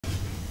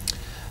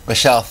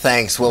Michelle,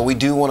 thanks. Well, we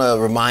do want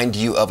to remind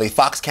you of a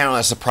Fox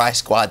Carolina Surprise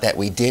Squad that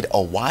we did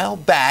a while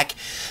back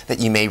that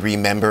you may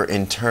remember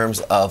in terms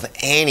of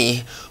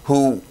Annie,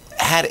 who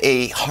had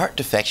a heart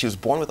defect. She was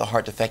born with a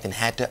heart defect and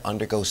had to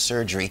undergo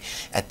surgery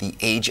at the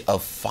age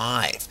of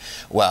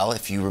 5. Well,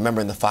 if you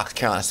remember in the Fox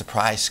Carolina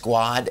Surprise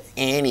Squad,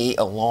 Annie,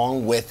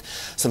 along with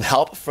some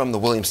help from the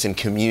Williamston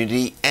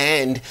community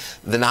and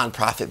the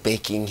nonprofit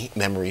Baking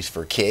Memories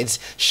for Kids,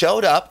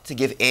 showed up to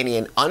give Annie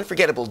an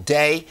unforgettable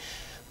day.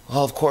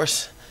 Well, of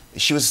course,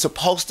 she was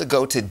supposed to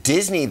go to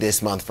Disney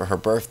this month for her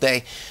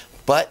birthday,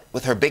 but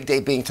with her big day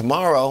being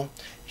tomorrow,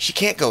 she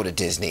can't go to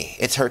Disney.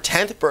 It's her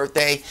 10th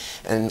birthday,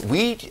 and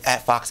we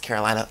at Fox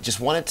Carolina just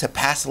wanted to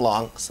pass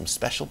along some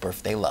special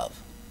birthday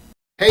love.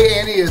 Hey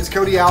Annie, it's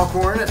Cody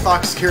Alcorn at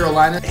Fox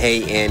Carolina.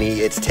 Hey Annie,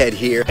 it's Ted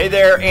here. Hey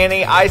there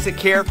Annie, Isaac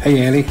here. Hey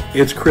Annie,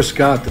 it's Chris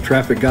Scott, the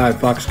traffic guy at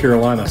Fox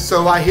Carolina.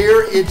 So I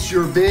hear it's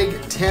your big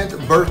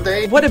 10th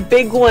birthday. What a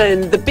big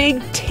one, the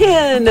Big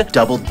 10.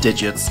 Double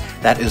digits,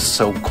 that is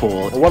so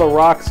cool. What a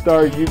rock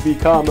star you've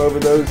become over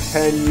those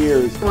 10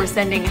 years. We're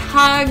sending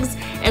hugs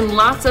and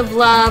lots of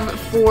love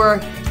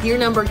for year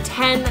number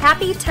 10.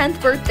 Happy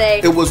 10th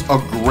birthday. It was a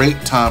great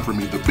time for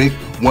me, the big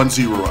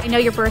 1-0. I know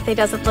your birthday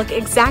doesn't look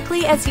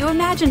exactly as you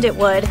imagined it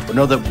would. But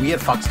know that we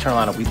at Fox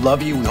Carolina, we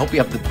love you. We hope you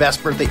have the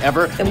best birthday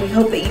ever. And we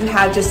hope that you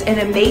have just an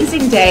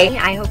amazing day.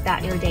 I hope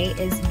that your day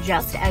is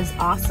just as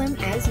awesome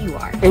as you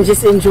are. And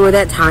just enjoy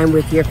that time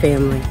with your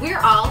family.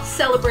 We're all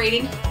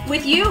celebrating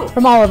with you.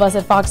 From all of us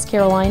at Fox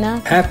Carolina,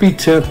 Happy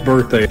 10th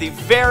birthday. The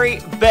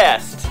very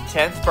best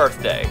 10th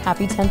birthday.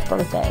 happy 10th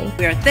birthday.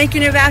 We are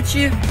thinking about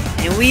you,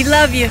 and we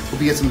love you. Hope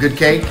you get some good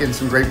cake and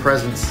some great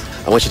presents.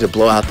 I want you to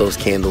blow out those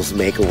candles,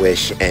 make a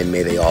wish, and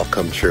may they all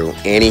come true.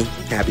 Annie,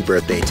 happy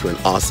birthday to an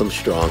awesome,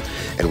 strong,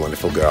 and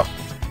wonderful girl.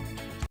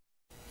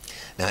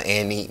 Now,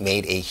 Annie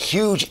made a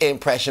huge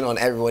impression on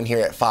everyone here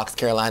at Fox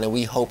Carolina.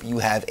 We hope you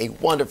have a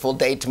wonderful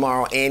day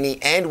tomorrow, Annie,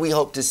 and we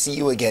hope to see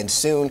you again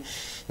soon.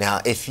 Now,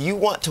 if you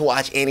want to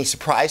watch Annie's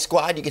Surprise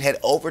Squad, you can head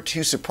over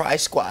to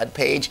Surprise Squad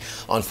page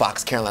on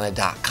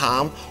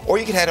foxcarolina.com, or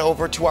you can head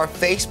over to our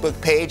Facebook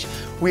page.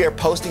 We are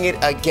posting it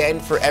again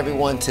for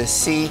everyone to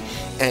see,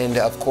 and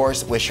of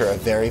course, wish her a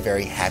very,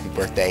 very happy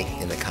birthday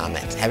in the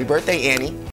comments. Happy birthday, Annie.